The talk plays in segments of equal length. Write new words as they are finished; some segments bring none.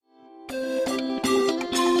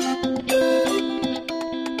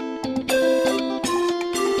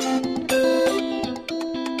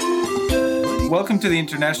Welcome to the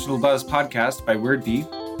International Buzz podcast by WordBee.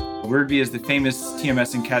 WordBee is the famous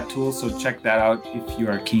TMS and CAT tool, so check that out if you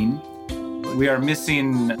are keen. We are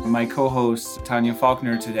missing my co-host Tanya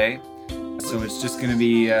Faulkner today, so it's just going to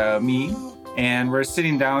be me. And we're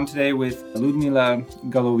sitting down today with Mila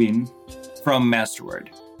Golovine from Masterword.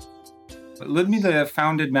 Ludmila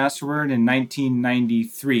founded Masterword in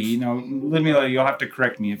 1993. Now, Ludmila, you'll have to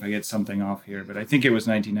correct me if I get something off here, but I think it was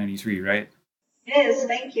 1993, right? It is,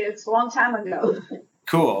 thank you. It's a long time ago.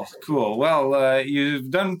 Cool. Well, you've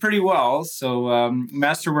done pretty well. So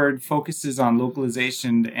Masterword focuses on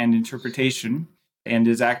localization and interpretation and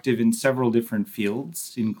is active in several different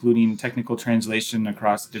fields, including technical translation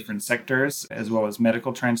across different sectors, as well as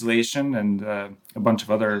medical translation and a bunch of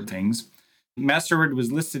other things. Masterword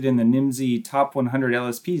was listed in the NIMSY Top 100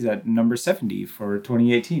 LSPs at number 70 for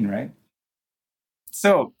 2018, right?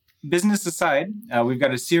 So, business aside, we've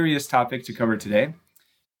got a serious topic to cover today.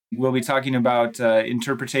 We'll be talking about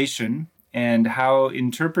interpretation and how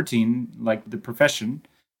interpreting, like the profession,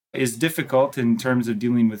 is difficult in terms of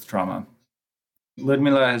dealing with trauma.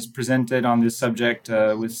 Ludmila has presented on this subject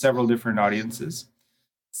with several different audiences.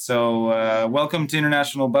 So, welcome to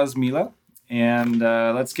International Buzz, Mila, and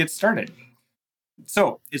let's get started.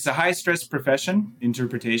 So, it's a high-stress profession,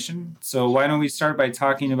 interpretation. So why don't we start by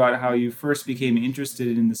talking about how you first became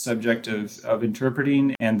interested in the subject of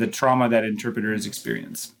interpreting and the trauma that interpreters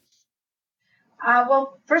experience?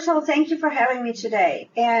 Well, first of all, thank you for having me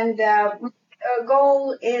today. And my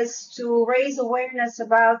goal is to raise awareness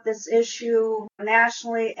about this issue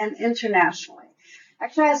nationally and internationally.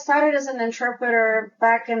 Actually, I started as an interpreter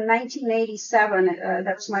back in 1987.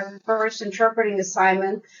 That was my first interpreting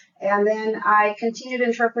assignment. And then I continued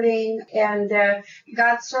interpreting and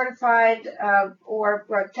got certified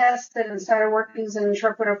or tested and started working as an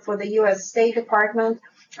interpreter for the U.S. State Department.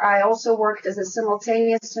 I also worked as a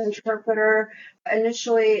simultaneous interpreter.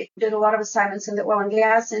 Initially, did a lot of assignments in the oil and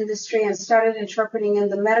gas industry and started interpreting in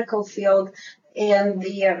the medical field in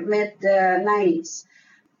the mid-90s.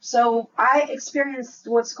 So I experienced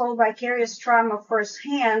what's called vicarious trauma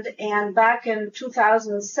firsthand, and back in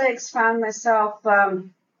 2006, found myself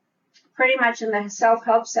pretty much in the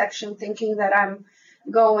self-help section thinking that I'm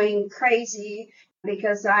going crazy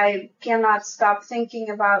because I cannot stop thinking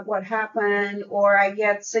about what happened, or I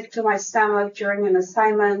get sick to my stomach during an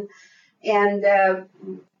assignment. And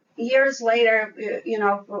years later,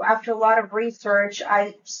 after a lot of research,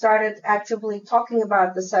 I started actively talking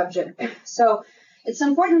about the subject. So it's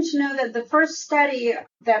important to know that the first study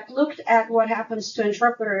that looked at what happens to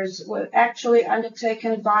interpreters was actually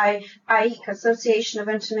undertaken by AIC, Association of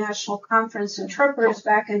International Conference Interpreters,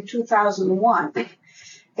 back in 2001.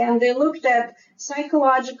 And they looked at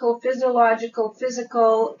psychological, physiological,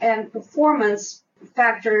 physical, and performance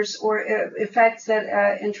factors or effects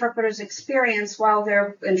that interpreters experience while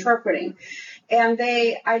they're interpreting. And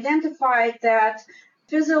they identified that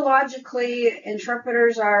physiologically,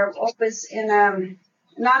 interpreters are always in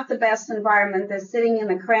not the best environment. They're sitting in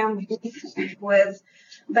a cramped booth with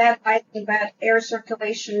bad light and bad air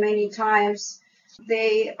circulation many times.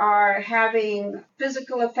 They are having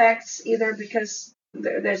physical effects either because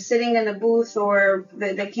they're sitting in a booth or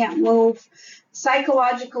they can't move.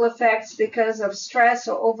 Psychological effects because of stress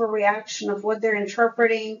or overreaction of what they're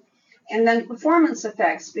interpreting. And then performance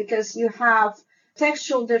effects because you have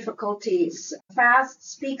textual difficulties,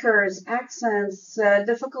 fast speakers, accents,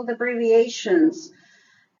 difficult abbreviations.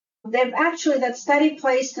 That study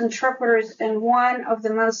placed interpreters in one of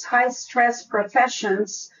the most high-stress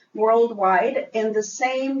professions worldwide, in the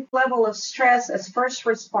same level of stress as first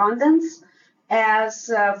responders,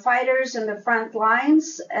 as fighters in the front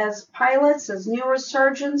lines, as pilots, as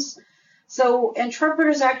neurosurgeons. So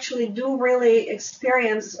interpreters actually do really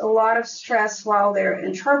experience a lot of stress while they're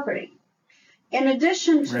interpreting. In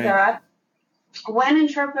addition to that, when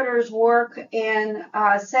interpreters work in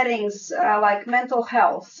settings like mental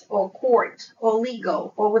health or court or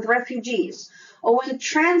legal or with refugees, or when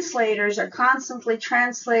translators are constantly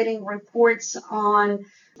translating reports on,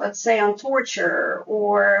 let's say, on torture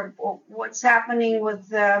or what's happening with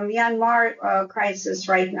the Myanmar crisis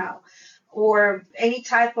right now, or any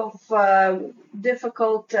type of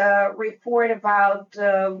difficult report about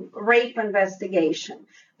rape investigation,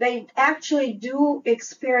 they actually do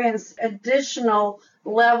experience additional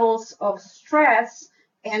levels of stress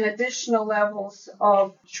and additional levels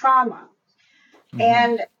of trauma. Mm-hmm.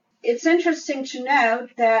 And it's interesting to note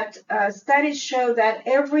that studies show that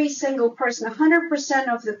every single person,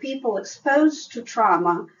 100% of the people exposed to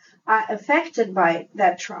trauma are affected by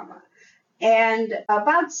that trauma. And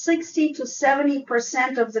about 60 to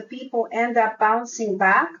 70% of the people end up bouncing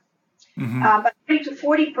back. Mm-hmm. but 30 to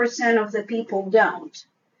 40% of the people don't.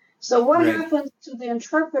 So what Right. happens to the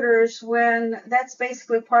interpreters when that's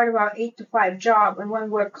basically part of our 8 to 5 job, and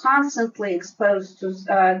when we're constantly exposed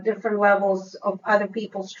to different levels of other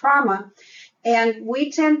people's trauma, and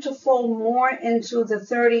we tend to fall more into the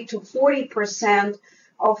 30 to 40%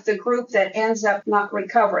 of the group that ends up not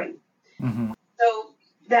recovering. Mm-hmm. So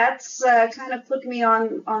that's kind of put me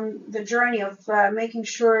on the journey of making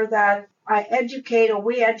sure that I educate, or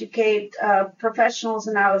we educate professionals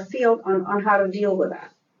in our field on how to deal with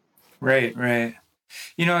that. Right, right.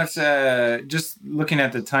 It's just looking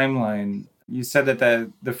at the timeline. You said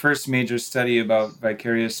that the first major study about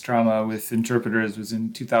vicarious trauma with interpreters was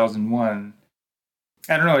in 2001.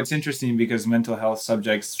 I don't know. It's interesting because mental health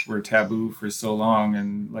subjects were taboo for so long,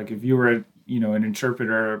 and like if you were, an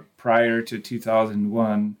interpreter prior to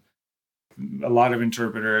 2001, a lot of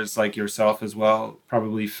interpreters like yourself as well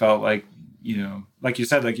probably felt like, like you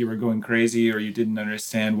said, like you were going crazy or you didn't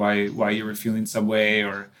understand why you were feeling some way,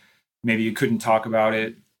 or maybe you couldn't talk about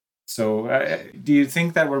it. So, do you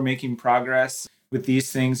think that we're making progress with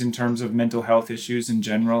these things in terms of mental health issues in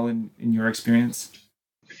general, in your experience?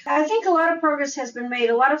 I think a lot of progress has been made.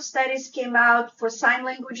 A lot of studies came out for sign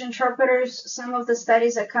language interpreters. Some of the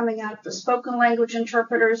studies are coming out for spoken language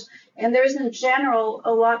interpreters. And there's in general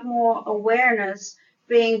a lot more awareness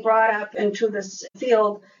being brought up into this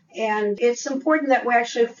field. And it's important that we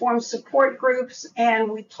actually form support groups and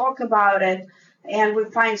we talk about it and we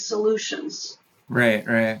find solutions. Right,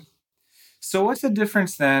 right. So, what's the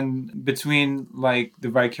difference then between like the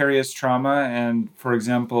vicarious trauma and, for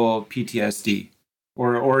example, PTSD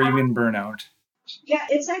or even burnout? Yeah,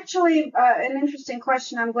 it's actually an interesting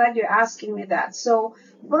question. I'm glad you're asking me that. So,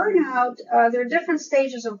 burnout, there are different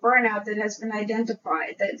stages of burnout that has been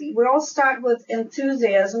identified. That we all start with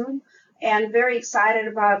enthusiasm and very excited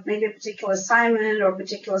about maybe a particular assignment or a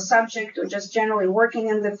particular subject or just generally working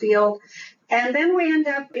in the field. And then we end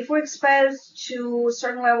up, if we're exposed to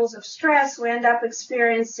certain levels of stress, we end up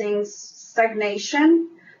experiencing stagnation,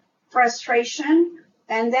 frustration,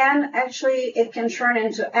 and then actually it can turn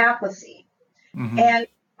into apathy. Mm-hmm. And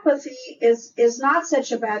empathy is not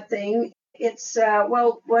such a bad thing. It's,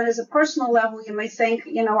 when as a personal level, you may think,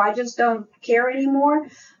 I just don't care anymore.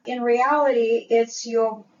 In reality, it's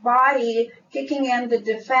your body kicking in the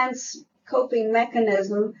defense coping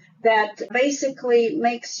mechanism that basically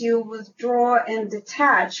makes you withdraw and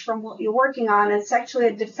detach from what you're working on. It's actually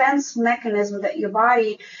a defense mechanism that your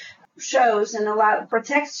body shows and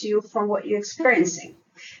protects you from what you're experiencing.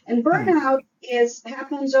 And burnout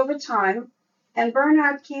happens over time, and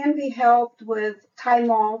burnout can be helped with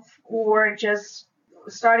time off or just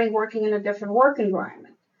starting working in a different work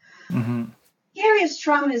environment. Mm-hmm. Vicarious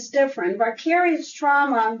trauma is different. Vicarious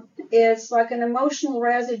trauma is like an emotional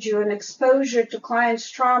residue, an exposure to clients'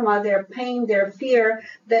 trauma, their pain, their fear,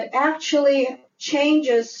 that actually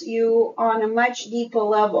changes you on a much deeper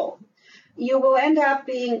level. You will end up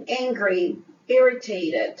being angry,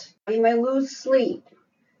 irritated. You may lose sleep.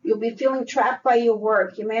 You'll be feeling trapped by your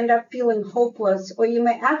work. You may end up feeling hopeless, or you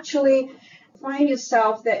may actually find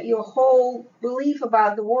yourself that your whole belief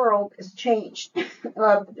about the world is changed.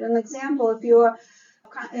 An example, if you're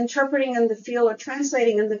interpreting in the field or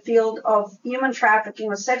translating in the field of human trafficking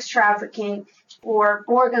or sex trafficking or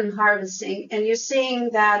organ harvesting, and you're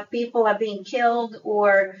seeing that people are being killed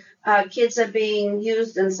or kids are being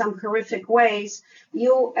used in some horrific ways,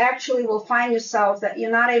 you actually will find yourself that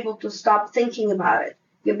you're not able to stop thinking about it.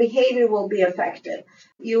 Your behavior will be affected.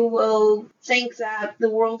 You will think that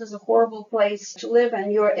the world is a horrible place to live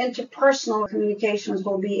in. Your interpersonal communications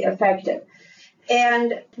will be affected.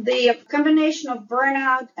 And the combination of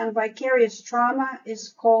burnout and vicarious trauma is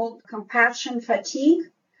called compassion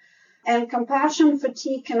fatigue. And compassion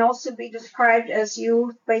fatigue can also be described as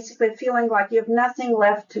you basically feeling like you have nothing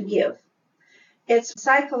left to give. It's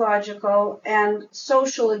psychological and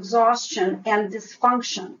social exhaustion and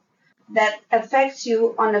dysfunction that affects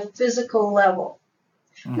you on a physical level.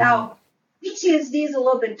 Mm-hmm. Now, PTSD is a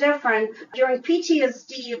little bit different. During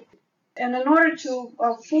PTSD, and in order to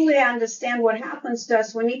fully understand what happens to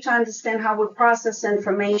us, we need to understand how we process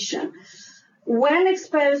information. When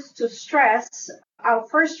exposed to stress, our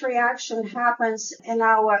first reaction happens in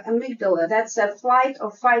our amygdala. That's a flight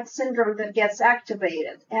or fight syndrome that gets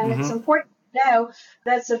activated. And it's Mm-hmm. important to know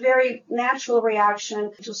that's a very natural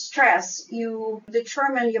reaction to stress. Your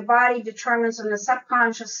body determines on a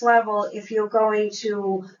subconscious level if you're going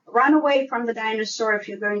to run away from the dinosaur, if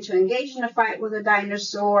you're going to engage in a fight with a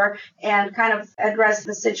dinosaur and kind of address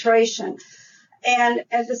the situation. And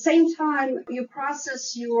at the same time, you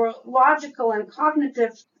process your logical and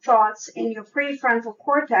cognitive thoughts in your prefrontal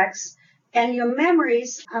cortex. and your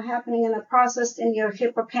memories are happening in a process in your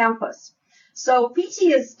hippocampus. So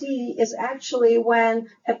PTSD is actually when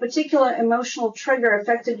a particular emotional trigger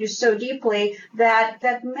affected you so deeply that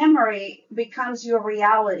that memory becomes your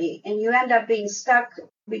reality, and you end up being stuck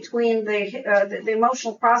between the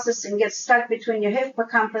emotional processing gets stuck between your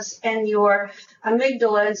hippocampus and your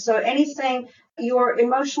amygdala. And so anything, your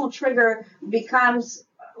emotional trigger becomes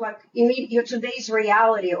like your today's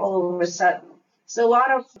reality all of a sudden. So a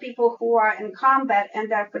lot of people who are in combat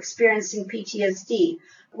end up experiencing PTSD,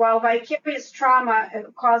 while vicarious trauma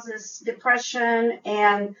causes depression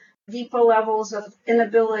and deep levels of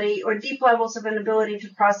inability to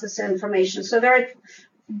process information. So there are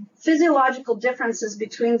physiological differences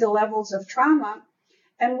between the levels of trauma.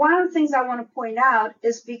 And one of the things I want to point out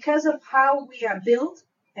is because of how we are built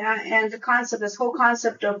and this whole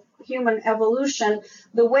concept of human evolution,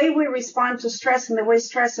 the way we respond to stress and the way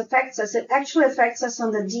stress affects us, it actually affects us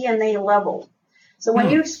on the DNA level. So when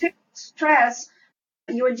you experience stress,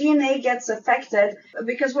 your DNA gets affected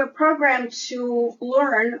because we're programmed to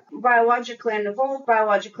learn biologically and evolve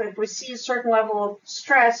biologically. If we see a certain level of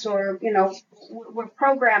stress or, we're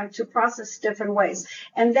programmed to process different ways.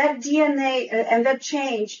 And that DNA and that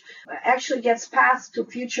change actually gets passed to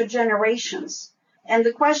future generations. And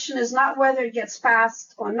the question is not whether it gets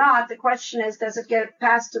passed or not. The question is, does it get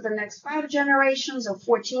passed to the next 5 generations or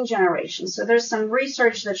 14 generations? So there's some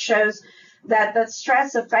research that shows that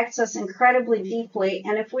stress affects us incredibly deeply.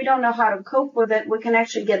 And if we don't know how to cope with it, we can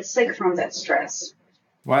actually get sick from that stress.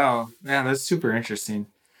 Wow. Yeah, that's super interesting.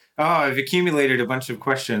 Oh, I've accumulated a bunch of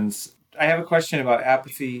questions. I have a question about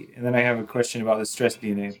apathy, and then I have a question about the stress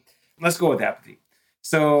DNA. Let's go with apathy.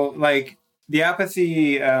 So, the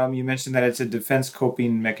apathy, you mentioned that it's a defense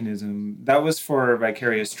coping mechanism. That was for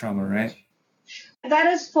vicarious trauma, right? That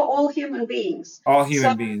is for all human beings. All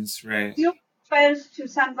human beings, right? You exposed to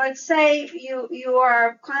some, let's say you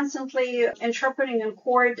are constantly interpreting in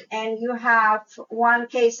court and you have one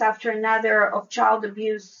case after another of child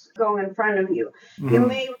abuse going in front of you. Mm-hmm. You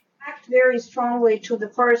may react very strongly to the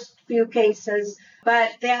first few cases,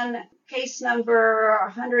 but then case number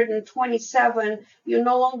 127, you're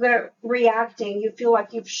no longer reacting. You feel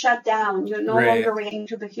like you've shut down. You're no longer reacting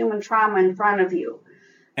to the human trauma in front of you.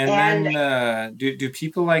 And then do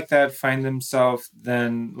people like that find themselves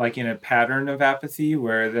then in a pattern of apathy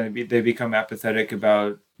where they become apathetic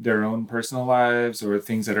about their own personal lives or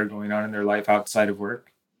things that are going on in their life outside of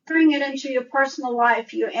work? Bring it into your personal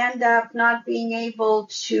life, you end up not being able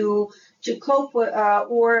to cope with,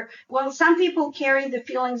 some people carry the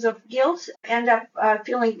feelings of guilt, end up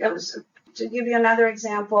feeling, to give you another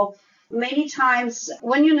example, many times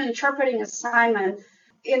when you're interpreting assignment,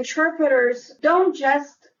 interpreters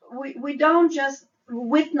we don't just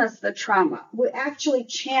witness the trauma, we actually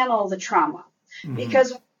channel the trauma. Mm-hmm.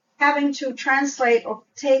 Because having to translate or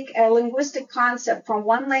take a linguistic concept from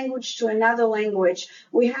one language to another language,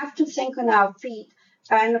 we have to think on our feet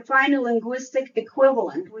and find a linguistic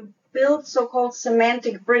equivalent. We build so-called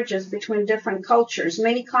semantic bridges between different cultures.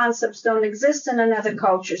 Many concepts don't exist in another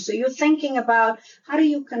culture. So you're thinking about how do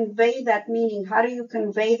you convey that meaning? How do you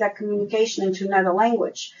convey that communication into another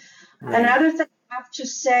language? Right. Another thing, you have to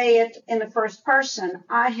say it in the first person.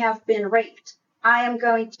 I have been raped. I am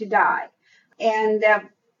going to die. And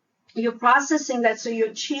you're processing that, so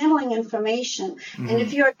you're channeling information. Mm-hmm. And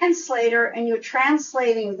if you're a translator and you're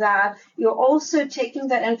translating that, you're also taking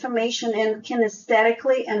that information in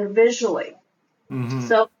kinesthetically and visually. Mm-hmm.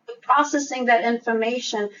 So you're processing that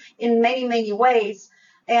information in many, many ways.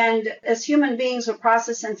 And as human beings, we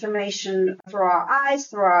process information through our eyes,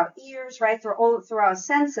 through our ears, right, through our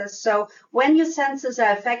senses. So when your senses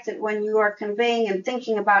are affected, when you are conveying and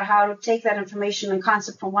thinking about how to take that information and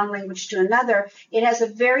concept from one language to another, it has a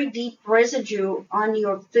very deep residue on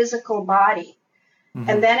your physical body. Mm-hmm.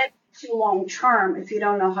 And then it's too long term if you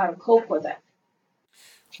don't know how to cope with it.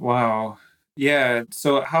 Wow. Yeah.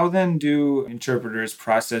 So how then do interpreters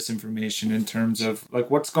process information in terms of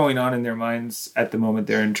what's going on in their minds at the moment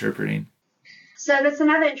they're interpreting? So that's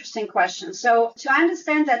another interesting question. So to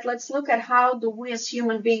understand that, let's look at how do we as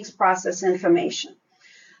human beings process information.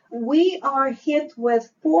 We are hit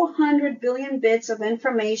with 400 billion bits of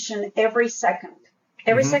information every second.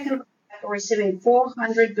 Every mm-hmm. second we're receiving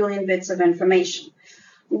 400 billion bits of information.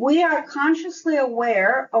 We are consciously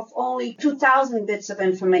aware of only 2,000 bits of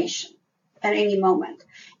information at any moment.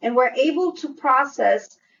 And we're able to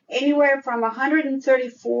process anywhere from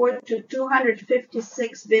 134 to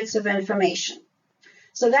 256 bits of information.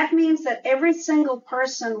 So that means that every single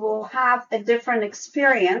person will have a different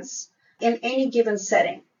experience in any given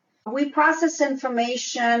setting. We process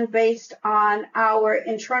information based on our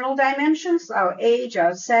internal dimensions, our age,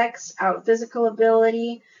 our sex, our physical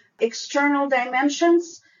ability, external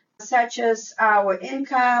dimensions, such as our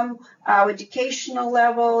income, our educational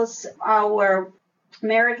levels, our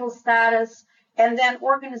marital status, and then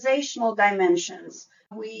organizational dimensions.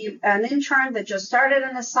 An intern that just started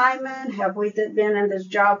an assignment, have we been in this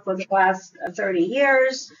job for the last 30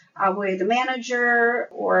 years? Are we the manager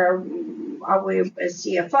or are we a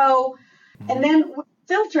CFO? And then we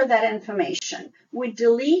filter that information. We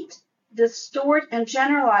delete, distort, and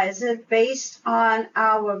generalize it based on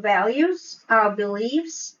our values, our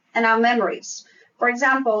beliefs, and our memories. For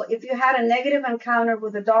example, if you had a negative encounter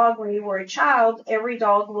with a dog when you were a child, every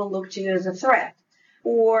dog will look to you as a threat.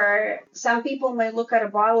 Or some people may look at a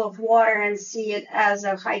bottle of water and see it as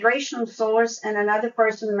a hydration source, and another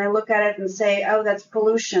person may look at it and say, oh, that's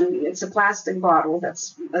pollution. It's a plastic bottle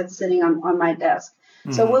that's sitting on my desk.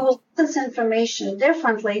 Mm-hmm. So we will process information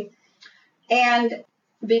differently. And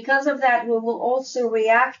because of that, we will also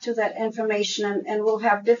react to that information, and we'll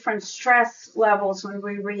have different stress levels when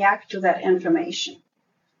we react to that information.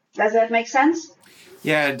 Does that make sense?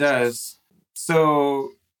 Yeah, it does.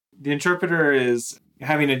 So the interpreter is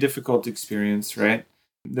having a difficult experience, right?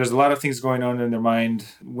 There's a lot of things going on in their mind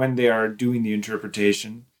when they are doing the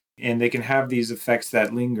interpretation, and they can have these effects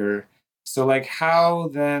that linger. So like how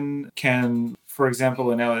then can, for example,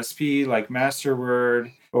 an LSP like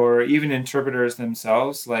Masterword or even interpreters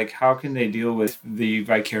themselves, like how can they deal with the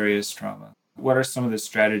vicarious trauma? What are some of the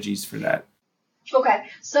strategies for that? Okay,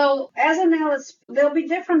 so as an LSP, there'll be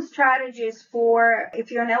different strategies for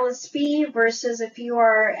if you're an LSP versus if you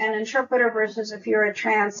are an interpreter versus if you're a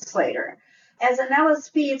translator. As an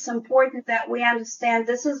LSP, it's important that we understand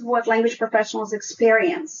this is what language professionals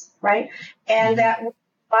experience, right? And that we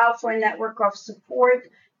allow for a network of support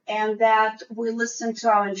and that we listen to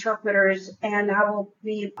our interpreters. And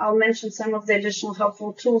I'll mention some of the additional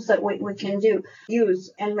helpful tools that we can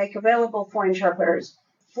use and make available for interpreters.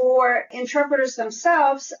 For interpreters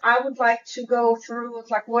themselves, I would like to go through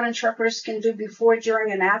like what interpreters can do before,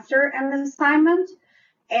 during, and after an assignment.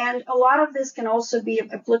 And a lot of this can also be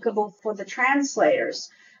applicable for the translators.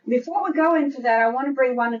 Before we go into that, I want to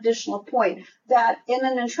bring one additional point that in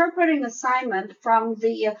an interpreting assignment from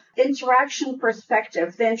the interaction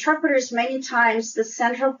perspective, the interpreter is many times the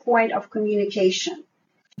central point of communication.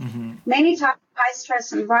 Mm-hmm. Many times, high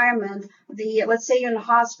stress environment, let's say you're in a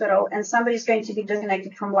hospital and somebody's going to be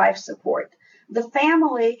disconnected from life support. The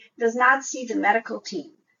family does not see the medical team.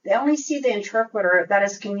 They only see the interpreter that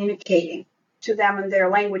is communicating to them in their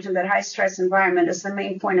language, and that high stress environment is the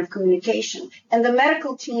main point of communication. And the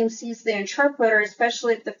medical team sees the interpreter,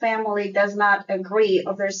 especially if the family does not agree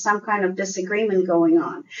or there's some kind of disagreement going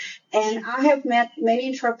on. And I have met many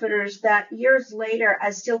interpreters that years later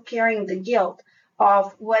are still carrying the guilt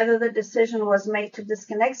of whether the decision was made to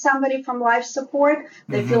disconnect somebody from life support,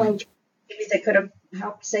 they feeling maybe they could have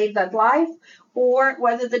helped save that life, or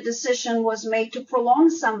whether the decision was made to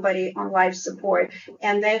prolong somebody on life support,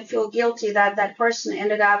 and they feel guilty that that person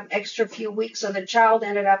ended up extra few weeks, or the child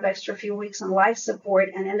ended up extra few weeks on life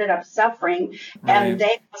support and ended up suffering, and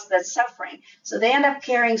they caused that suffering. So they end up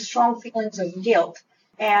carrying strong feelings of guilt,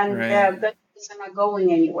 and but it's not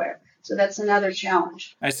going anywhere. So that's another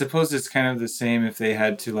challenge. I suppose it's kind of the same if they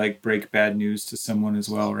had to like break bad news to someone as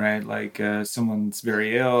well, right? Like someone's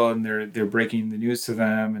very ill and they're breaking the news to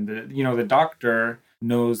them, and the doctor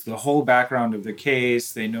knows the whole background of the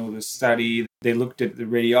case. They know the study. They looked at the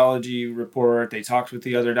radiology report. They talked with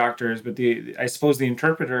the other doctors, but I suppose the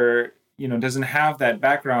interpreter, doesn't have that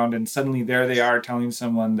background, and suddenly there they are telling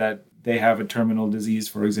someone that they have a terminal disease,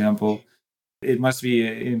 for example. It must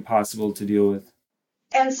be impossible to deal with.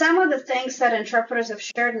 And some of the things that interpreters have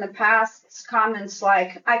shared in the past, comments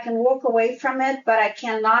like, I can walk away from it, but I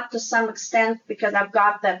cannot to some extent because I've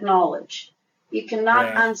got that knowledge. You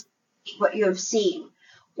cannot unsee what you have seen.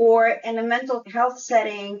 Or in a mental health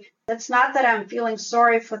setting, it's not that I'm feeling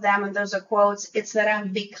sorry for them, and those are quotes, it's that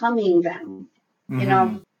I'm becoming them.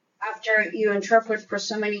 After you interpret for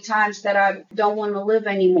so many times that I don't want to live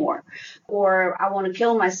anymore, or I want to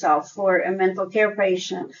kill myself for a mental care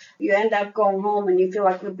patient, you end up going home and you feel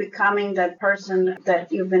like you're becoming that person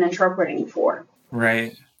that you've been interpreting for.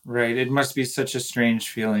 Right. It must be such a strange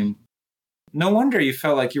feeling. No wonder you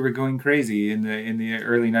felt like you were going crazy in the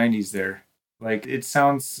early 90s there. Like it's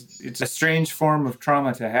a strange form of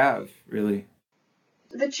trauma to have, really.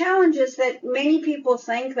 The challenge is that many people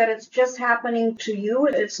think that it's just happening to you.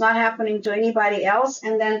 It's not happening to anybody else.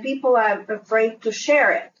 And then people are afraid to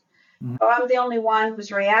share it. Mm-hmm. Oh, I'm the only one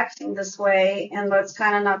who's reacting this way, and let's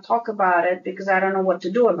kind of not talk about it because I don't know what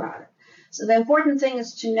to do about it. So the important thing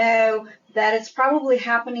is to know that it's probably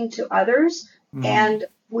happening to others, and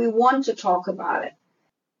we want to talk about it.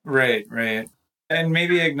 Right, right. And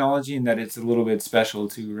maybe acknowledging that it's a little bit special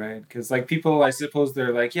too, right? Because like people, I suppose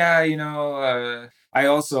they're like, yeah, I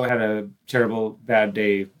also had a terrible bad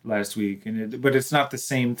day last week, but it's not the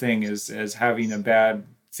same thing as having a bad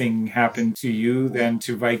thing happen to you than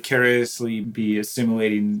to vicariously be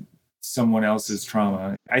assimilating someone else's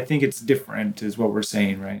trauma. I think it's different, is what we're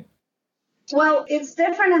saying, right? Well, it's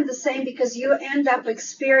different and the same because you end up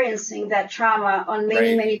experiencing that trauma on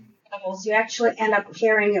many, many levels. You actually end up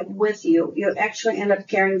carrying it with you. You actually end up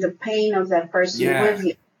carrying the pain of that person with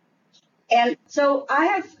you. And so I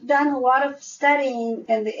have done a lot of studying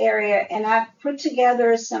in the area, and I've put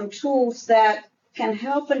together some tools that can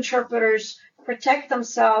help interpreters protect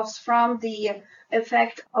themselves from the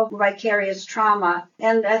effect of vicarious trauma.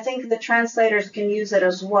 And I think the translators can use it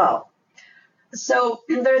as well. So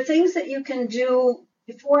there are things that you can do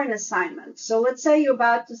before an assignment. So let's say you're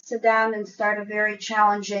about to sit down and start a very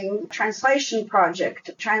challenging translation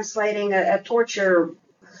project, translating a torture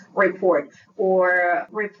report or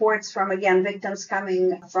reports from, again, victims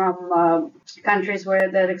coming from countries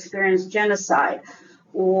that experience genocide,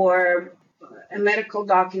 or a medical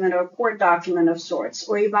document or a court document of sorts,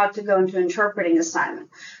 or you're about to go into an interpreting assignment.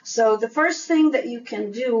 So the first thing that you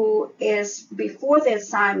can do is before the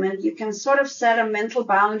assignment, you can sort of set a mental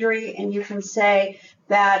boundary and you can say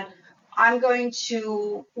that I'm going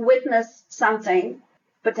to witness something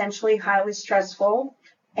potentially highly stressful,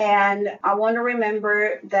 and I want to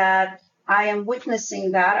remember that I am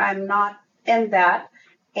witnessing that, I'm not in that,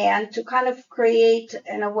 and to kind of create,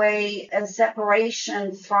 in a way, a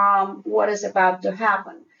separation from what is about to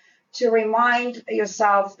happen. To remind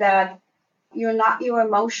yourself that you're not your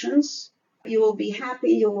emotions. You will be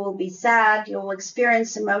happy, you will be sad, you will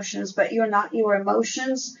experience emotions, but you're not your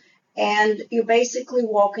emotions. And you're basically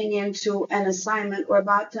walking into an assignment or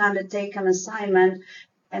about to undertake an assignment,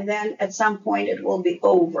 and then at some point it will be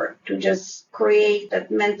over, to just create that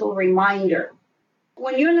mental reminder.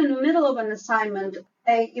 When you're in the middle of an assignment,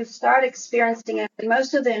 you start experiencing it.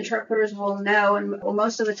 Most of the interpreters will know, and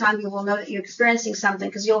most of the time you will know that you're experiencing something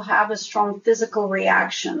because you'll have a strong physical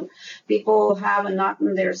reaction. People have a knot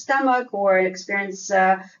in their stomach or experience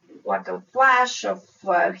like a flash of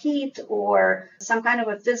heat or some kind of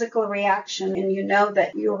a physical reaction, and you know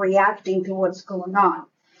that you're reacting to what's going on.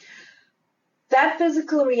 That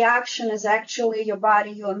physical reaction is actually your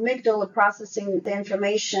body, your amygdala, processing the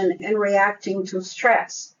information and reacting to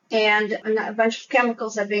stress. And a bunch of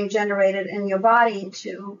chemicals are being generated in your body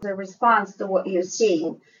to the response to what you're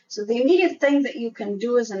seeing. So the immediate thing that you can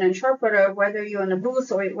do as an interpreter, whether you're in a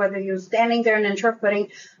booth or whether you're standing there and interpreting,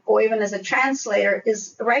 or even as a translator,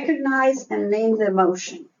 is recognize and name the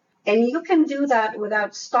emotion. And you can do that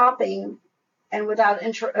without stopping and without,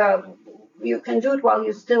 you can do it while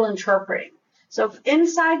you're still interpreting. So if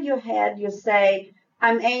inside your head you say,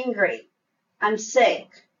 I'm angry, I'm sick,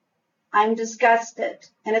 I'm disgusted,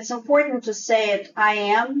 and it's important to say it, I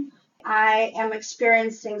am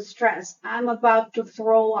experiencing stress, I'm about to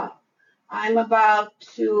throw up, I'm about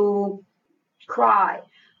to cry.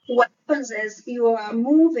 What happens is you are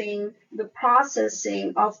moving the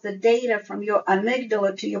processing of the data from your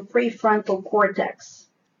amygdala to your prefrontal cortex.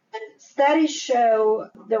 And studies show,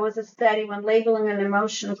 there was a study when labeling an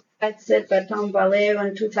emotion, that's it, by Tom Vallejo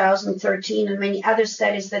in 2013, and many other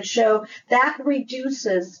studies that show that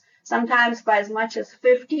reduces sometimes by as much as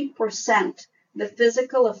 50% the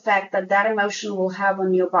physical effect that emotion will have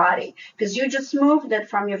on your body, because you just moved it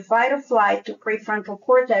from your fight or flight to prefrontal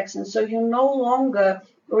cortex, and so you're no longer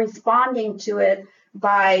responding to it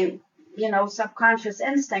by, subconscious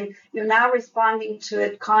instinct. You're now responding to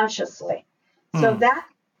it consciously. So that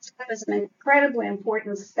is an incredibly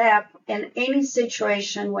important step in any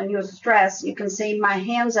situation. When you're stressed, you can say, my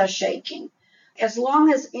hands are shaking. As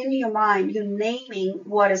long as in your mind you're naming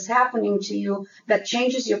what is happening to you, that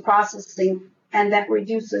changes your processing and that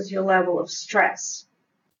reduces your level of stress.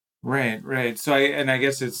 Right. So I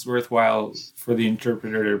guess it's worthwhile for the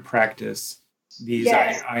interpreter to practice these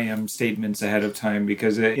I am statements ahead of time,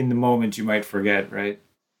 because in the moment you might forget, right?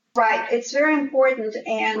 Right. It's very important,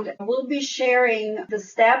 and we'll be sharing the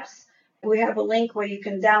steps. We have a link where you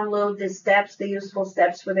can download the steps, the useful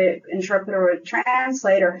steps for the interpreter or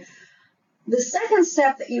translator. The second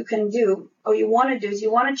step that you can do, or you want to do, is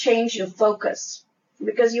you want to change your focus,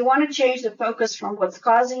 because you want to change the focus from what's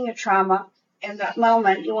causing your trauma in that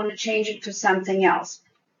moment. You want to change it to something else.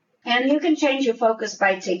 And you can change your focus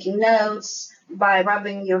by taking notes, by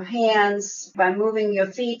rubbing your hands, by moving your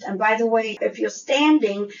feet. And by the way, if you're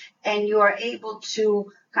standing and you are able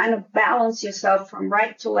to kind of balance yourself from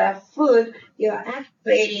right to left foot, you're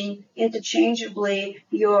activating interchangeably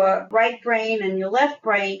your right brain and your left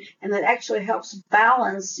brain, and that actually helps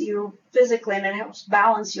balance you physically, and it helps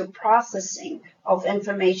balance your processing of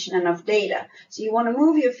information and of data. So you want to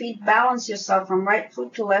move your feet, balance yourself from right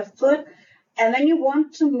foot to left foot, and then you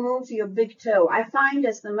want to move your big toe. I find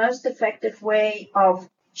as the most effective way of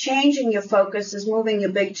changing your focus is moving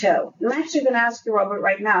your big toe. I'm actually going to ask you, Robert,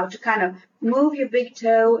 right now to kind of move your big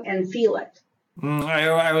toe and feel it.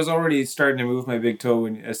 I was already starting to move my big toe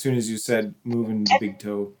as soon as you said moving the big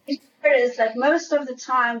toe. It is that most of the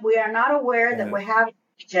time we are not aware that we have a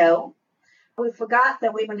big toe. We forgot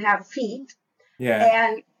that we even have feet. Yeah.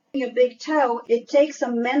 And your big toe, it takes a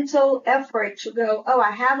mental effort to go, oh,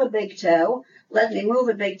 I have a big toe. Let me move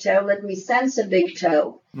a big toe. Let me sense a big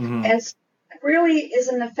toe. Mm-hmm. And so it really is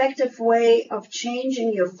an effective way of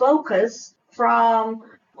changing your focus from,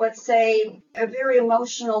 let's say, a very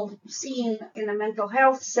emotional scene in a mental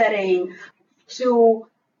health setting to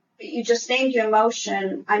you just named your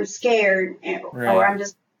emotion, I'm scared, or I'm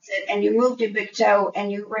just, and you moved your big toe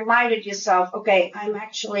and you reminded yourself, okay, I'm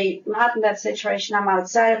actually not in that situation. I'm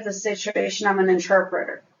outside of the situation. I'm an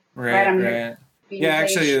interpreter. Right. Yeah,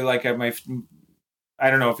 actually, like I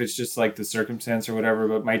don't know if it's just like the circumstance or whatever,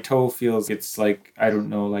 but my toe feels it's like, I don't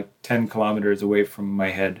know, like 10 kilometers away from my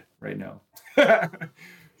head right now. But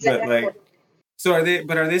like, so are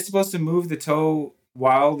they supposed to move the toe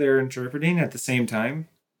while they're interpreting at the same time?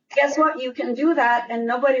 Guess what? You can do that and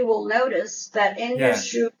nobody will notice that in your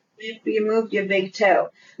shoe you moved your big toe.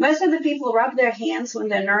 Most of the people rub their hands when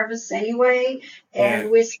they're nervous anyway,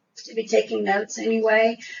 and we're supposed to be taking notes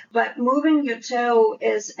anyway. But moving your toe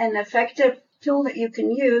is an effective tool that you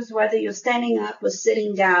can use whether you're standing up or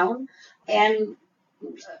sitting down, and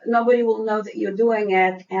nobody will know that you're doing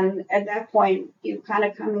it. And at that point, you're kind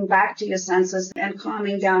of coming back to your senses and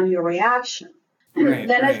calming down your reaction.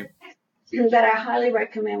 That I highly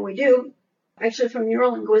recommend we do, actually from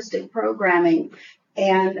neuro-linguistic programming.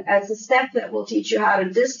 And as a step that will teach you how to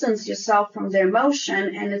distance yourself from the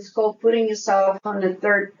emotion, and it's called putting yourself on the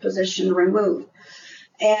third position removed.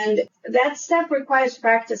 And that step requires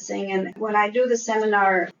practicing. And when I do the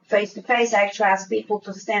seminar face-to-face, I actually ask people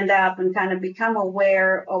to stand up and kind of become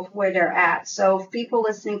aware of where they're at. So if people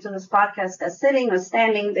listening to this podcast are sitting or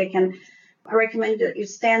standing, I recommend that you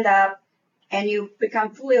stand up and you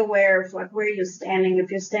become fully aware of like where you're standing.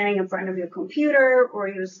 If you're standing in front of your computer or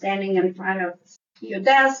you're standing in front of your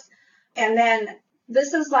desk, and then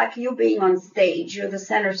this is like you being on stage. You're the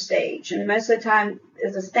center stage, and most of the time,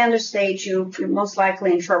 as a center stage, you're most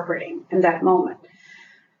likely interpreting in that moment.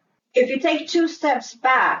 If you take 2 steps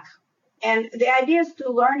back, and the idea is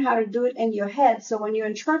to learn how to do it in your head. So when you're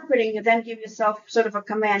interpreting, you then give yourself sort of a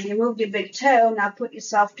command. You move your big toe, now put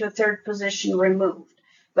yourself to a third position removed.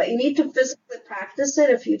 But you need to physically practice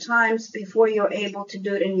it a few times before you're able to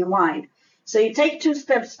do it in your mind. So you take 2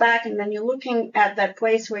 steps back, and then you're looking at that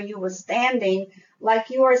place where you were standing, like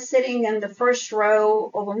you are sitting in the first row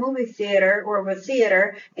of a movie theater or of a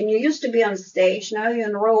theater, and you used to be on stage. Now you're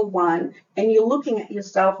in row 1, and you're looking at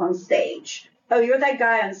yourself on stage. Oh, you're that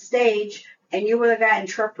guy on stage, and you were the guy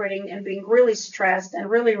interpreting and being really stressed and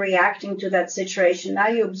really reacting to that situation. Now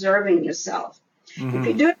you're observing yourself. Mm-hmm. If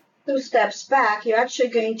you do it 2 steps back, you're actually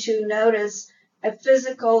going to notice a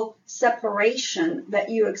physical separation that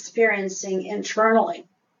you're experiencing internally.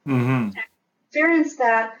 Mm-hmm. Experience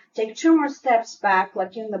that, take 2 more steps back,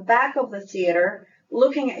 like you're in the back of the theater,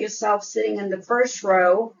 looking at yourself sitting in the first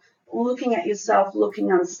row, looking at yourself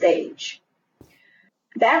looking on stage.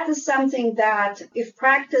 That is something that, if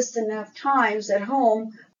practiced enough times at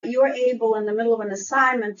home, you're able in the middle of an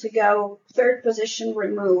assignment to go third position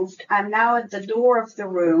removed. I'm now at the door of the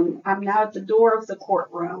room. I'm now at the door of the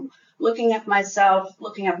courtroom, looking at myself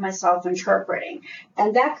interpreting.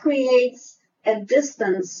 And that creates a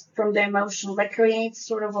distance from the emotional. That creates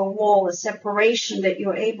sort of a wall, a separation that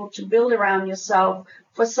you're able to build around yourself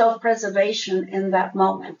for self-preservation in that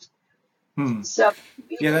moment. So,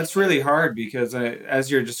 yeah, that's really hard because as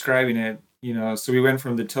you're describing it, so we went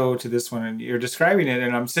from the toe to this one, and you're describing it,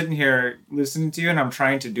 and I'm sitting here listening to you, and I'm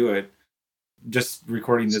trying to do it, just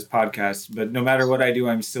recording this podcast. But no matter what I do,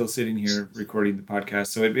 I'm still sitting here recording the podcast.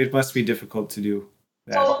 So it must be difficult to do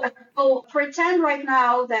that. So pretend right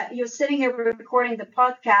now that you're sitting here recording the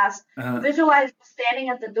podcast. Visualize standing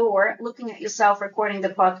at the door, looking at yourself recording the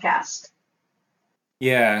podcast.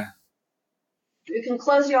 Yeah. You can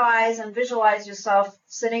close your eyes and visualize yourself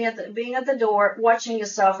being at the door, watching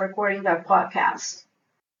yourself recording that podcast.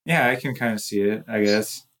 Yeah, I can kind of see it, I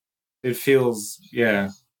guess. It feels, It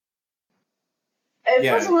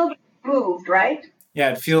feels a little bit moved, right? Yeah,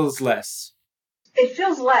 it feels less. it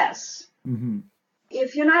feels less. Mm-hmm.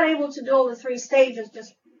 If you're not able to do all the three stages,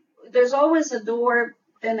 there's always a door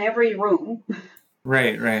in every room.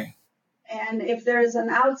 Right, right. And if there's an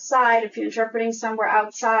outside, if you're interpreting somewhere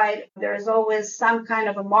outside, there's always some kind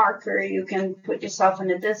of a marker you can put yourself in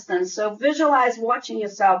a distance. So visualize watching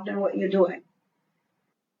yourself doing what you're doing.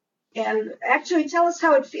 And actually tell us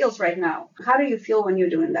how it feels right now. How do you feel when you're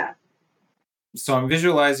doing that? So I'm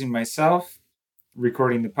visualizing myself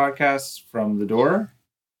recording the podcast from the door,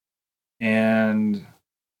 and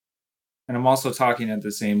I'm also talking at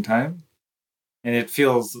the same time, and it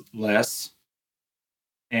feels less.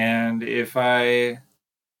 And if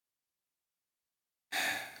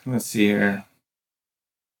let's see here.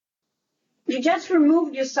 You just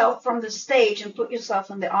removed yourself from the stage and put yourself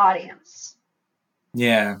in the audience.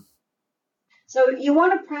 Yeah. So you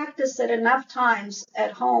want to practice it enough times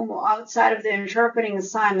at home or outside of the interpreting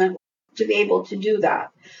assignment to be able to do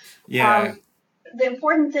that. Yeah. The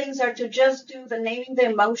important things are to just do the naming the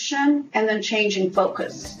emotion and then changing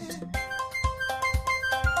focus.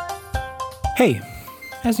 Hey,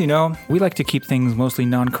 as you know, we like to keep things mostly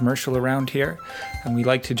non-commercial around here, and we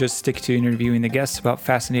like to just stick to interviewing the guests about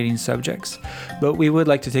fascinating subjects. But we would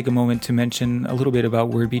like to take a moment to mention a little bit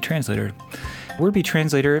about WordBee Translator. WordBee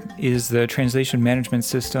Translator is the translation management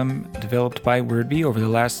system developed by WordBee over the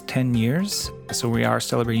last 10 years. So we are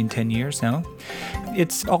celebrating 10 years now.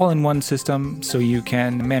 It's all-in-one system, so you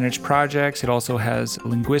can manage projects. It also has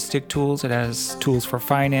linguistic tools. It has tools for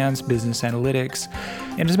finance, business analytics,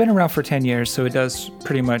 and it's been around for 10 years, so it does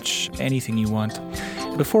pretty much anything you want.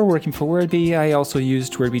 Before working for WordBee, I also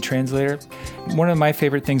used WordBee Translator. One of my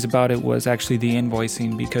favorite things about it was actually the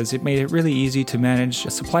invoicing, because it made it really easy to manage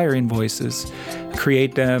supplier invoices,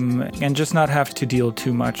 create them, and just not have to deal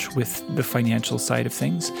too much with the financial side of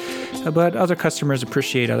things. But other customers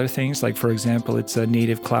appreciate other things, like, for example, it's a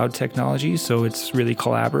native cloud technology, so it's really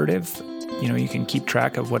collaborative. You know, you can keep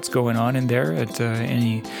track of what's going on in there at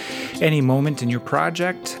any moment in your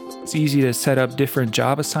project. It's easy to set up different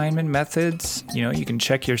job assignment methods. You know, you can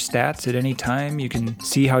check your stats at any time. You can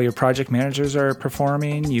see how your project managers are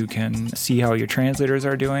performing. You can see how your translators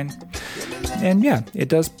are doing. And yeah, it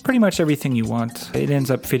does pretty much everything you want. It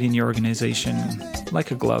ends up fitting your organization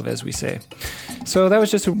like a glove, as we say. So that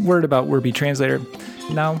was just a word about WordBee Translator.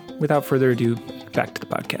 Now, without further ado, back to the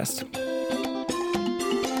podcast.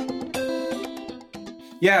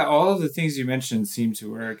 Yeah, all of the things you mentioned seem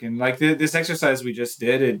to work. And like this exercise we just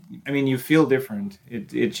did, you feel different.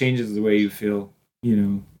 It changes the way you feel. You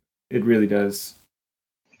know, it really does.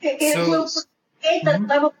 It will create that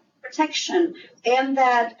level of protection, and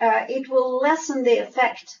that it will lessen the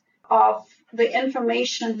effect of the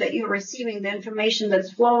information that you're receiving, the information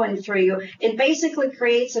that's flowing through you. It basically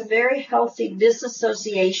creates a very healthy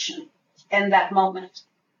disassociation in that moment.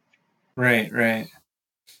 Right, right.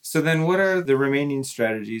 So then what are the remaining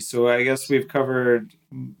strategies? So I guess we've covered,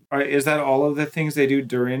 is that all of the things they do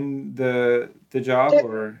during the job,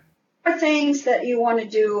 or? There are things that you want to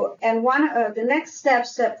do. And one of the next step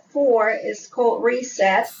 4, is called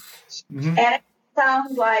reset. Mm-hmm. And it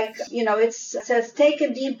sounds like, it says take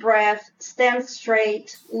a deep breath, stand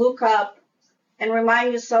straight, look up, and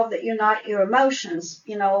remind yourself that you're not your emotions.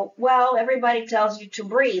 Everybody tells you to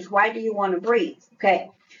breathe. Why do you want to breathe? Okay.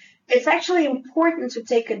 It's actually important to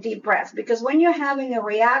take a deep breath, because when you're having a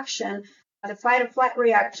reaction, the fight or flight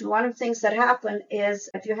reaction, one of the things that happen is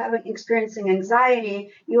if you're experiencing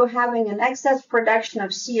anxiety, you're having an excess production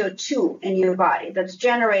of CO2 in your body that's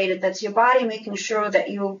generated. That's your body making sure that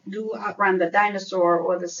you do outrun the dinosaur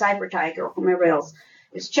or the cyber tiger or whomever else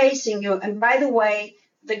is chasing you. And by the way,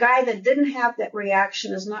 the guy that didn't have that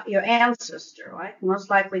reaction is not your ancestor, right? Most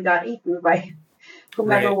likely got eaten by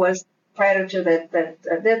whomever was predator that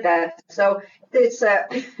did that. So it's a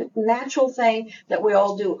natural thing that we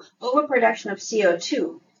all do. Overproduction of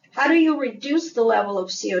CO2. How do you reduce the level of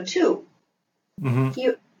CO2? Mm-hmm.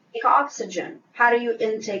 You take oxygen. How do you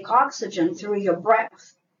intake oxygen? Through your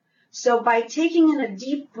breath. So by taking in a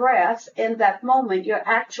deep breath in that moment, you're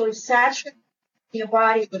actually saturating your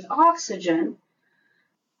body with oxygen.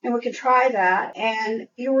 And we can try that. And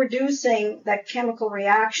you're reducing that chemical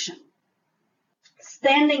reaction.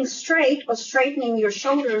 Standing straight or straightening your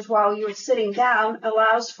shoulders while you're sitting down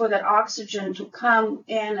allows for that oxygen to come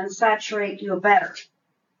in and saturate you better,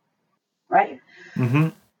 right? Mm-hmm.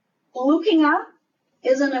 Looking up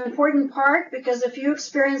is an important part, because if you're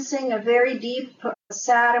experiencing a very deep,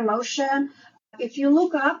 sad emotion, if you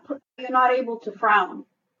look up, you're not able to frown.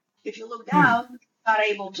 If you look down, you're not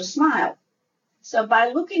able to smile. So by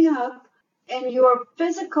looking up, and your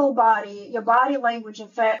physical body, your body language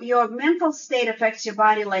your mental state affects your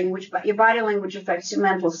body language, but your body language affects your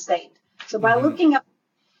mental state. So by looking up,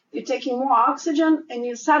 you're taking more oxygen and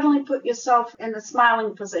you suddenly put yourself in a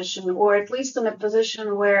smiling position, or at least in a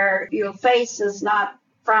position where your face is not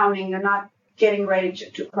frowning, you're not getting ready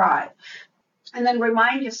to cry. And then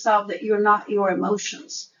remind yourself that you're not your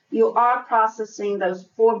emotions. You are processing those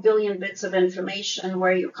 4 billion bits of information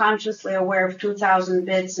where you're consciously aware of 2,000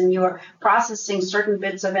 bits and you're processing certain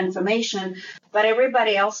bits of information, but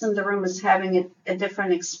everybody else in the room is having a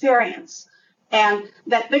different experience. And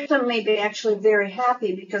that victim may be actually very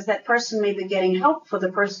happy because that person may be getting help for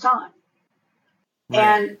the first time. Right.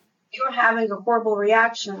 And you're having a horrible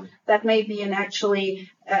reaction. That may be an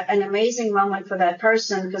amazing moment for that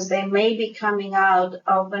person because they may be coming out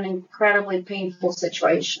of an incredibly painful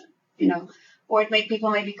situation, or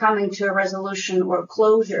people may be coming to a resolution or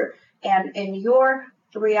closure, and your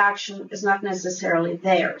reaction is not necessarily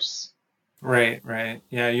theirs. Right.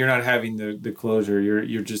 Yeah, you're not having the closure.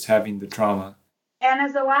 You're just having the trauma. And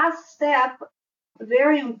as a last step,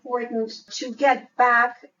 very important to get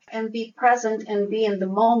back and be present and be in the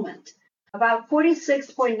moment. About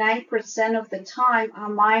 46.9% of the time, our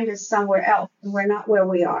mind is somewhere else, and we're not where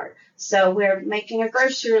we are. So we're making a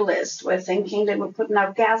grocery list. We're thinking that we're putting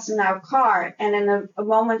our gas in our car. And in a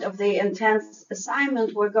moment of the intense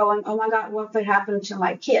assignment, we're going, oh my God, what could happen to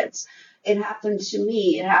my kids? It happened to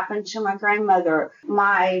me. It happened to my grandmother.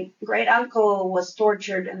 My great uncle was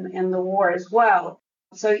tortured in the war as well.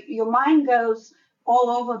 So your mind goes all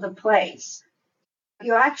over the place.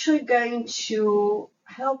 You're actually going to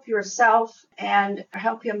help yourself and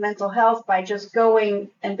help your mental health by just going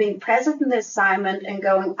and being present in the assignment and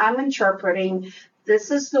going, I'm interpreting,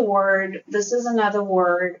 this is the word, this is another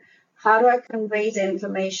word. How do I convey the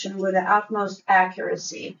information with the utmost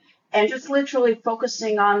accuracy? And just literally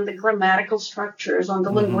focusing on the grammatical structures, on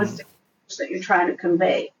the linguistic that you're trying to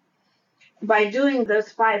convey. By doing those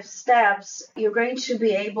 5 steps, you're going to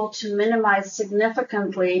be able to minimize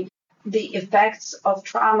significantly the effects of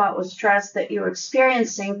trauma or stress that you're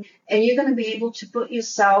experiencing, and you're going to be able to put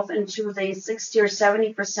yourself into the 60 or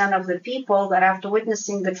 70% of the people that after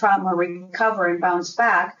witnessing the trauma recover and bounce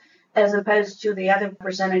back, as opposed to the other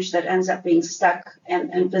percentage that ends up being stuck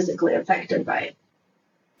and physically affected by it.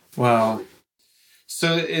 Wow.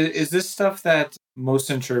 So is this stuff that most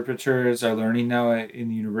interpreters are learning now in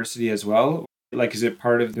the university as well? Like, is it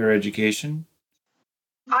part of their education?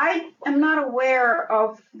 I am not aware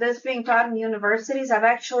of this being taught in universities. I've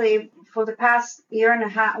actually, for the past year and a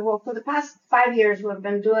half, for the past 5 years, we've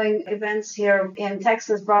been doing events here in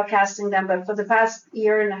Texas, broadcasting them. But for the past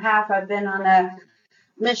year and a half, I've been on a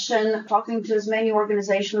mission, talking to as many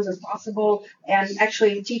organizations as possible, and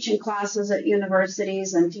actually teaching classes at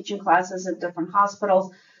universities and teaching classes at different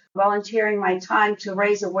hospitals, volunteering my time to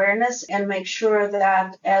raise awareness and make sure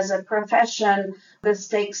that as a profession, this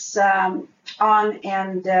takes on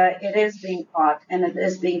and it is being taught and it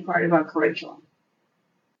is being part of our curriculum.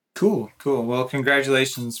 Cool. Well,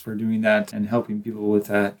 congratulations for doing that and helping people with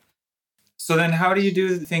that. So then how do you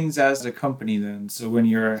do things as a company then? So when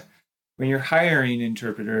you're hiring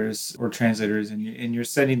interpreters or translators and you're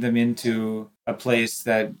sending them into a place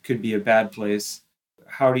that could be a bad place,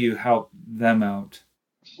 how do you help them out?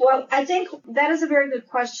 Well, I think that is a very good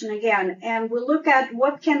question again. And we look at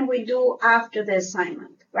what can we do after the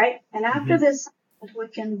assignment, right? And after this, we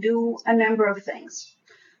can do a number of things.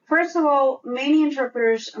 First of all, many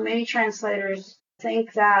interpreters, many translators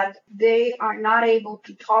think that they are not able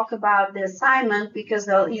to talk about the assignment because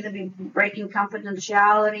they'll either be breaking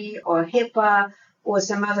confidentiality or HIPAA or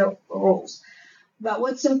some other rules. But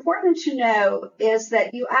what's important to know is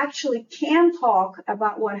that you actually can talk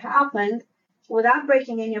about what happened without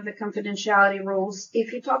breaking any of the confidentiality rules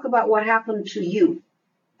if you talk about what happened to you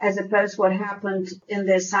as opposed to what happened in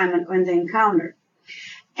the assignment or in the encounter.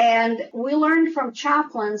 And we learned from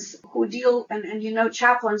chaplains who deal, and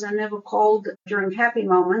chaplains are never called during happy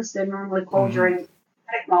moments. They're normally called during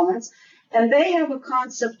traumatic moments. And they have a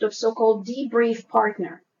concept of so-called debrief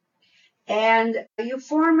partner. And you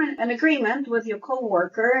form an agreement with your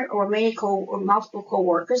coworker or multiple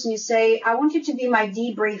coworkers, and you say, I want you to be my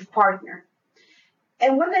debrief partner.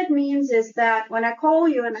 And what that means is that when I call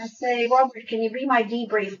you and I say, Robert, can you be my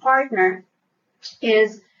debrief partner,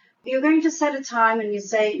 is you're going to set a time and you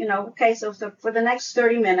say, okay, so for the next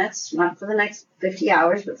 30 minutes, not for the next 50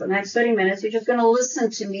 hours, but for the next 30 minutes, you're just going to listen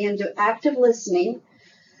to me and do active listening.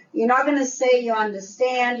 You're not going to say you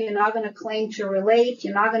understand. You're not going to claim to relate.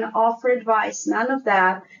 You're not going to offer advice, none of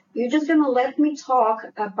that. You're just going to let me talk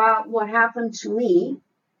about what happened to me.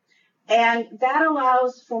 And that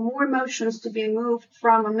allows for more emotions to be moved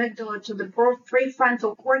from amygdala to the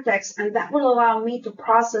prefrontal cortex, and that will allow me to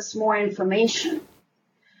process more information.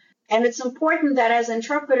 And it's important that as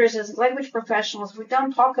interpreters, as language professionals, we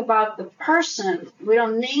don't talk about the person. We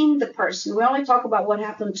don't name the person. We only talk about what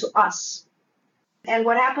happened to us. And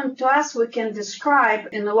what happened to us, we can describe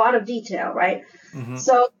in a lot of detail, right? Mm-hmm.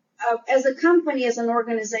 So as a company, as an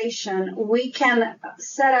organization, we can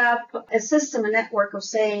set up a system, a network of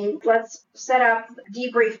saying, let's set up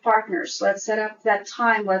debrief partners. Let's set up that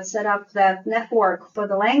time. Let's set up that network for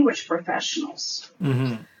the language professionals.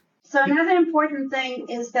 Mm-hmm. So another important thing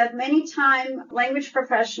is that many times language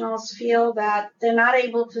professionals feel that they're not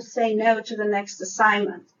able to say no to the next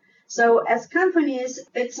assignment. So as companies,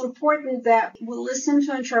 it's important that we listen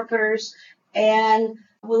to interpreters and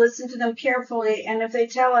we listen to them carefully. And if they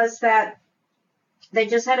tell us that they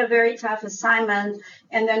just had a very tough assignment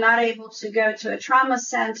and they're not able to go to a trauma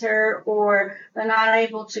center or they're not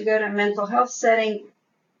able to go to a mental health setting,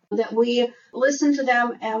 that we listen to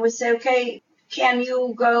them and we say, okay, can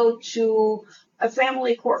you go to a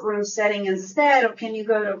family courtroom setting instead, or can you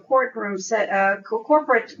go to a courtroom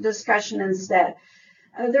corporate discussion instead?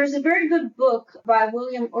 There's a very good book by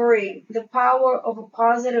William Ury, The Power of a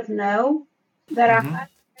Positive No, that I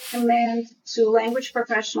recommend to language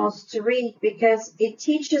professionals to read because it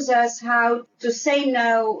teaches us how to say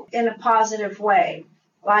no in a positive way.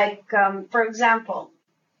 Like, for example,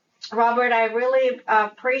 Robert, I really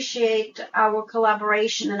appreciate our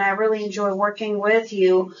collaboration and I really enjoy working with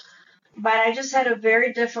you. But I just had a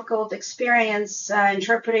very difficult experience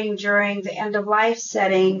interpreting during the end of life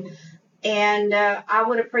setting. And I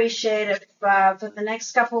would appreciate if for the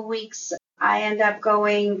next couple of weeks, I end up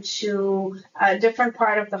going to a different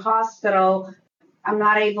part of the hospital. I'm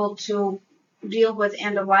not able to deal with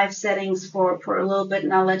end of life settings for a little bit,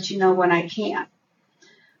 and I'll let you know when I can.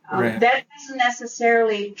 Right. That doesn't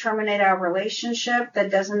necessarily terminate our relationship.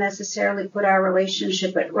 That doesn't necessarily put our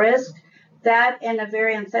relationship at risk. That, in a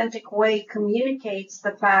very authentic way, communicates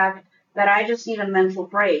the fact that I just need a mental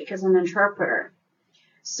break as an interpreter.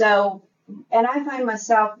 So, and I find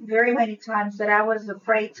myself very many times that I was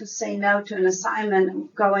afraid to say no to an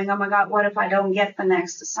assignment, going, oh my God, what if I don't get the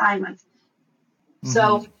next assignment? Mm-hmm.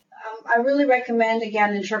 So I really recommend,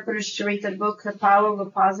 again, interpreters to read the book, The Power of a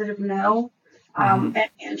Positive No,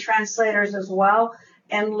 and translators as well,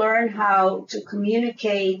 and learn how to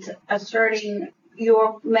communicate asserting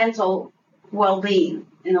your mental well-being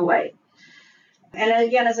in a way. And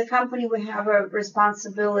again, as a company, we have a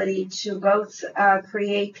responsibility to both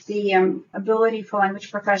create the ability for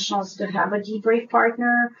language professionals to have a debrief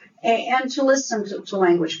partner and to listen to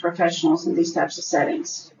language professionals in these types of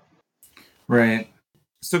settings. Right.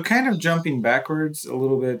 So kind of jumping backwards a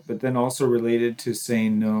little bit, but then also related to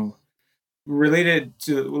saying no, related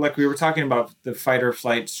to, like we were talking about the fight or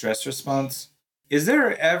flight stress response. Is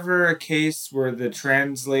there ever a case where the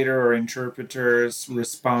translator or interpreter's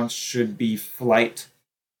response should be flight?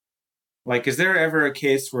 Like, is there ever a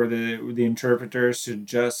case where the interpreter should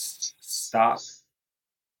just stop?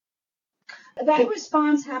 That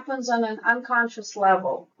response happens on an unconscious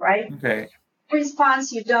level, right? Okay.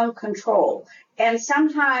 Response you don't control. And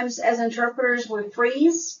sometimes as interpreters we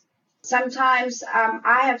freeze. Sometimes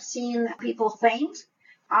I have seen people faint.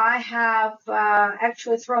 I have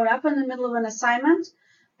actually thrown up in the middle of an assignment.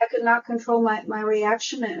 I could not control my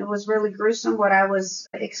reaction. It was really gruesome what I was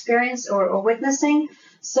experiencing or witnessing.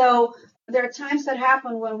 So there are times that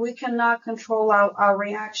happen when we cannot control our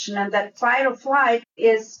reaction, and that fight or flight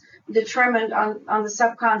is determined on the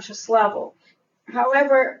subconscious level.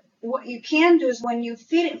 However, what you can do is when you're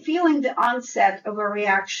feeling the onset of a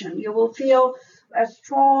reaction, you will feel a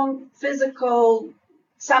strong physical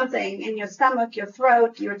something in your stomach, your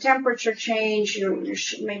throat, your temperature change, you're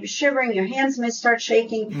maybe shivering, your hands may start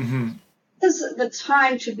shaking. Mm-hmm. This is the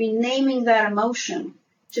time to be naming that emotion,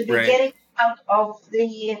 to be getting out of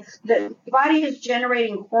the body is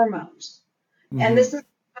generating hormones. Mm-hmm. And this is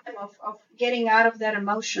the time of getting out of that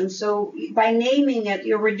emotion. So by naming it,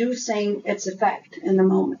 you're reducing its effect in the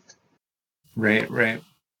moment. Right.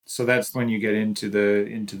 So that's when you get into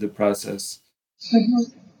the process.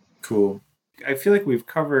 Mm-hmm. Cool. I feel like we've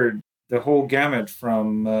covered the whole gamut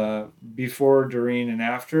from before, during, and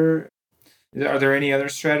after. Are there any other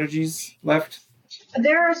strategies left?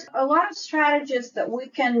 There's a lot of strategies that we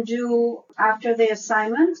can do after the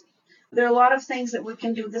assignment. There are a lot of things that we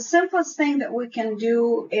can do. The simplest thing that we can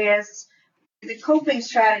do is the coping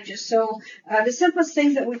strategies. So the simplest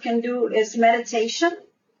thing that we can do is meditation.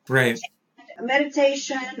 Right.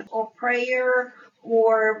 Meditation or prayer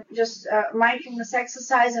or just mindfulness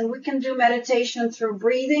exercise. And we can do meditation through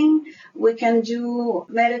breathing. We can do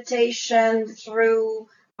meditation through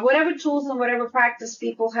whatever tools and whatever practice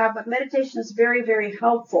people have. But meditation is very, very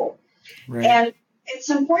helpful. Right. And It's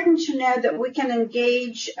important to know that we can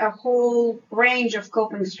engage a whole range of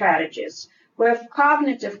coping strategies. We have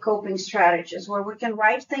cognitive coping strategies where we can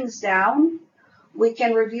write things down. We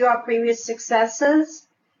can review our previous successes.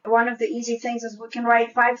 One of the easy things is we can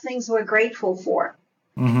write 5 things we're grateful for.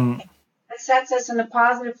 Mm-hmm. It sets us in a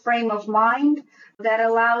positive frame of mind that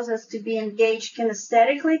allows us to be engaged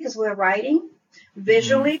kinesthetically because we're writing,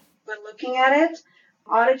 visually, we're looking at it,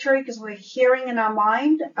 auditory because we're hearing in our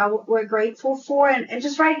mind what we're grateful for, and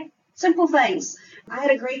just write simple things. I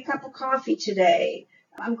had a great cup of coffee today.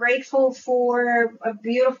 I'm grateful for a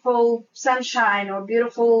beautiful sunshine or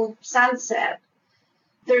beautiful sunset.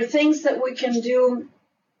 There are things that we can do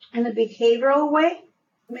in a behavioral way,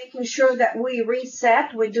 making sure that we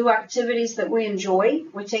reset, we do activities that we enjoy,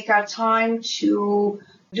 we take our time to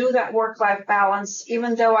do that work-life balance,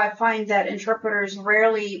 even though I find that interpreters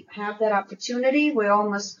rarely have that opportunity. We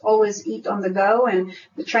almost always eat on the go, and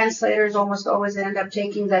the translators almost always end up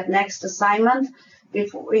taking that next assignment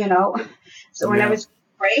before, so whenever it's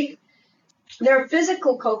break. There are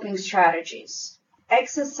physical coping strategies.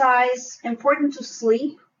 Exercise, important to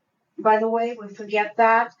sleep, by the way, we forget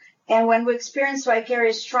that. And when we experience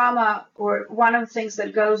vicarious trauma, or one of the things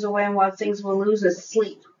that goes away and one of the things we'll lose is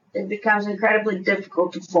sleep. It becomes incredibly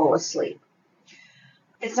difficult to fall asleep.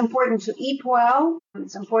 It's important to eat well.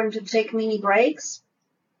 It's important to take mini breaks.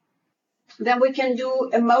 Then we can do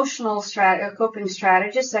emotional coping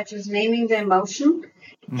strategies, such as naming the emotion.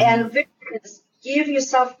 And give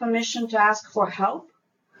yourself permission to ask for help.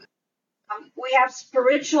 We have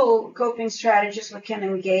spiritual coping strategies we can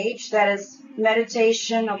engage, that is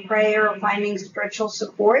meditation or prayer or finding spiritual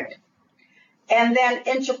support. And then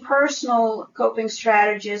interpersonal coping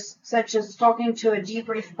strategies, such as talking to a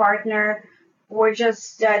debrief partner or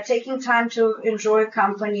just taking time to enjoy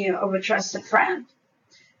company of a trusted friend.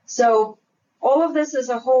 So all of this is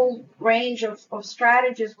a whole range of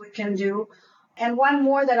strategies we can do. And one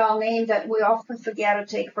more that I'll name that we often forget or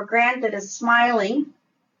take for granted is smiling.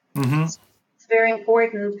 It's very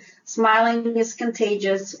important. Smiling is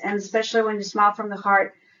contagious, and especially when you smile from the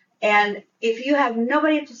heart. And if you have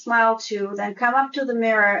nobody to smile to, then come up to the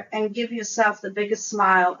mirror and give yourself the biggest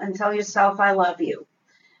smile and tell yourself, I love you.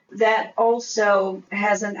 That also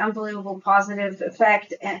has an unbelievable positive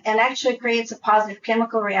effect and actually creates a positive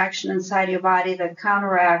chemical reaction inside your body that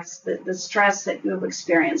counteracts the stress that you have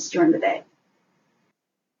experienced during the day.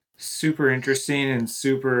 Super interesting and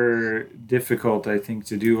super difficult, I think,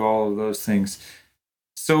 to do all of those things.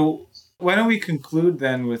 So why don't we conclude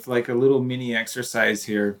then with like a little mini exercise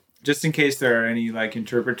here, just in case there are any like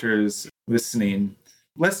interpreters listening.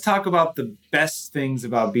 Let's talk about the best things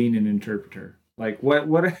about being an interpreter. Like what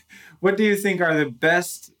do you think are the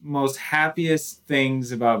best, most happiest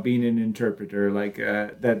things about being an interpreter, like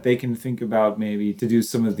that they can think about maybe to do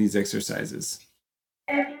some of these exercises?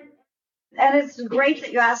 And it's great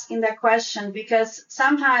that you're asking that question, because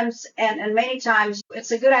sometimes and many times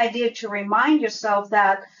it's a good idea to remind yourself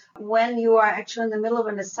that when you are actually in the middle of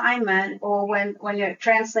an assignment or when you're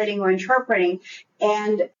translating or interpreting.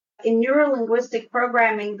 And in neurolinguistic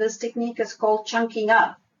programming, this technique is called chunking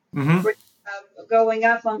up, going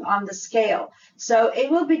up on the scale. So it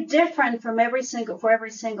will be different for every single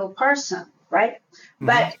person, right?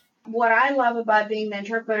 But what I love about being an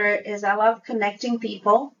interpreter is I love connecting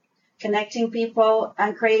people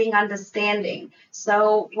and creating understanding.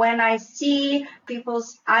 So when I see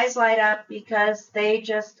people's eyes light up because they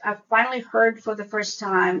just have finally heard for the first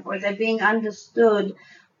time, or they're being understood,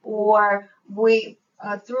 or we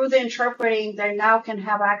through the interpreting, they now can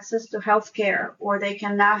have access to healthcare, or they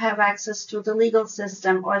can now have access to the legal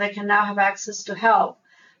system, or they can now have access to help.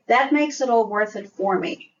 That makes it all worth it for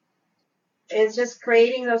me. It's just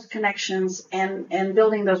creating those connections and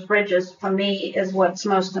building those bridges, for me, is what's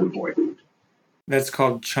most important. That's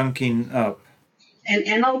called chunking up. In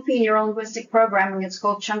NLP, neurolinguistic programming, it's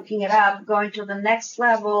called chunking it up, going to the next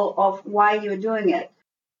level of why you're doing it.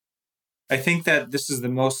 I think that this is the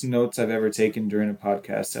most notes I've ever taken during a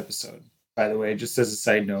podcast episode, by the way, just as a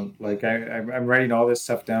side note. Like I'm writing all this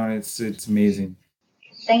stuff down. It's amazing.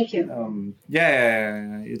 Thank you.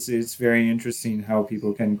 It's very interesting how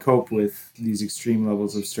people can cope with these extreme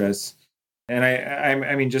levels of stress. And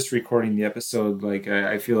I mean, just recording the episode, like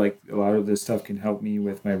I feel like a lot of this stuff can help me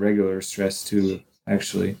with my regular stress too,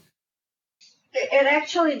 actually. It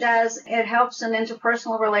actually does. It helps in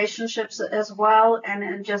interpersonal relationships as well, and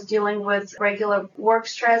in just dealing with regular work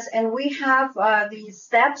stress. And we have these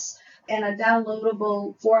steps in a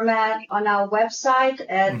downloadable format on our website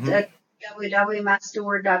at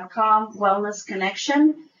www.masterword.com Wellness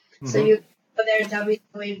Connection. So you go there,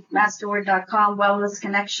 www.masterword.com Wellness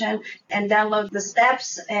Connection, and download the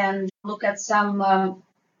steps and look at some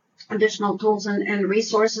additional tools and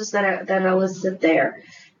resources that are listed there.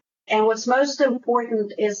 And what's most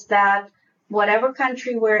important is that whatever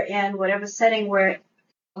country we're in, whatever setting we're in,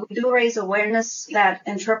 we do raise awareness that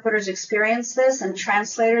interpreters experience this and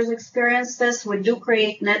translators experience this. We do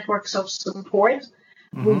create networks of support.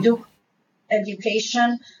 We do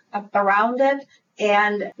education around it,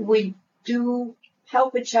 and we do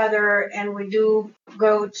help each other, and we do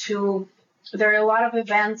go to, there are a lot of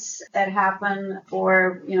events that happen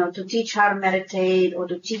for, to teach how to meditate or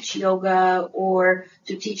to teach yoga or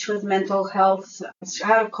to teach with mental health,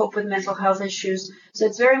 how to cope with mental health issues. So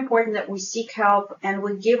it's very important that we seek help and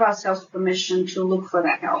we give ourselves permission to look for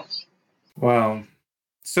that help. Wow.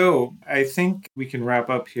 So I think we can wrap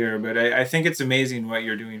up here, but I think it's amazing what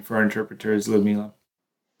you're doing for our interpreters, Ludmila.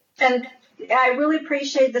 And I really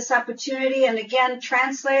appreciate this opportunity. And again,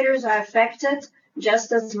 translators are affected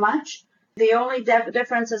just as much. The only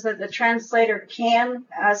difference is that the translator can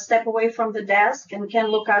step away from the desk and can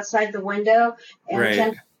look outside the window and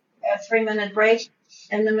can a 3-minute break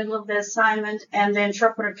in the middle of the assignment, and the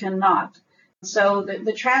interpreter cannot. So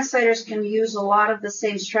the translators can use a lot of the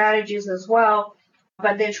same strategies as well,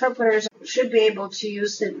 but the interpreters should be able to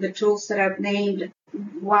use the tools that I've named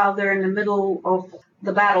while they're in the middle of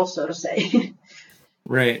the battle, so to say.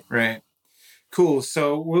 Right. Cool.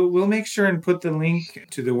 So we'll make sure and put the link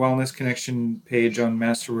to the Wellness Connection page on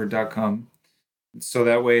masterword.com. So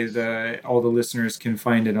that way all the listeners can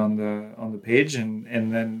find it on the page, and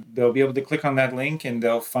then they'll be able to click on that link and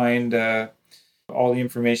they'll find all the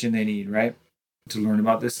information they need, right? To learn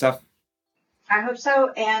about this stuff. I hope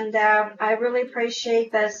so. And I really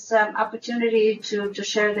appreciate this opportunity to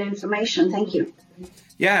share the information. Thank you.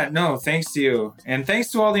 Yeah, no, thanks to you. And thanks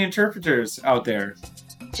to all the interpreters out there.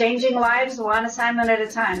 Changing lives one assignment at a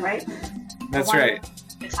time, right? That's right.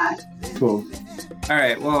 Cool. All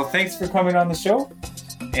right. Well, thanks for coming on the show.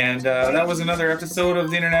 And that was another episode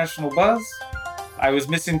of the International Buzz. I was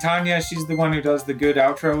missing Tanya. She's the one who does the good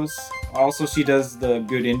outros. Also, she does the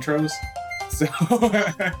good intros. So,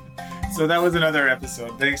 so that was another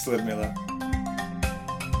episode. Thanks, Ludmila.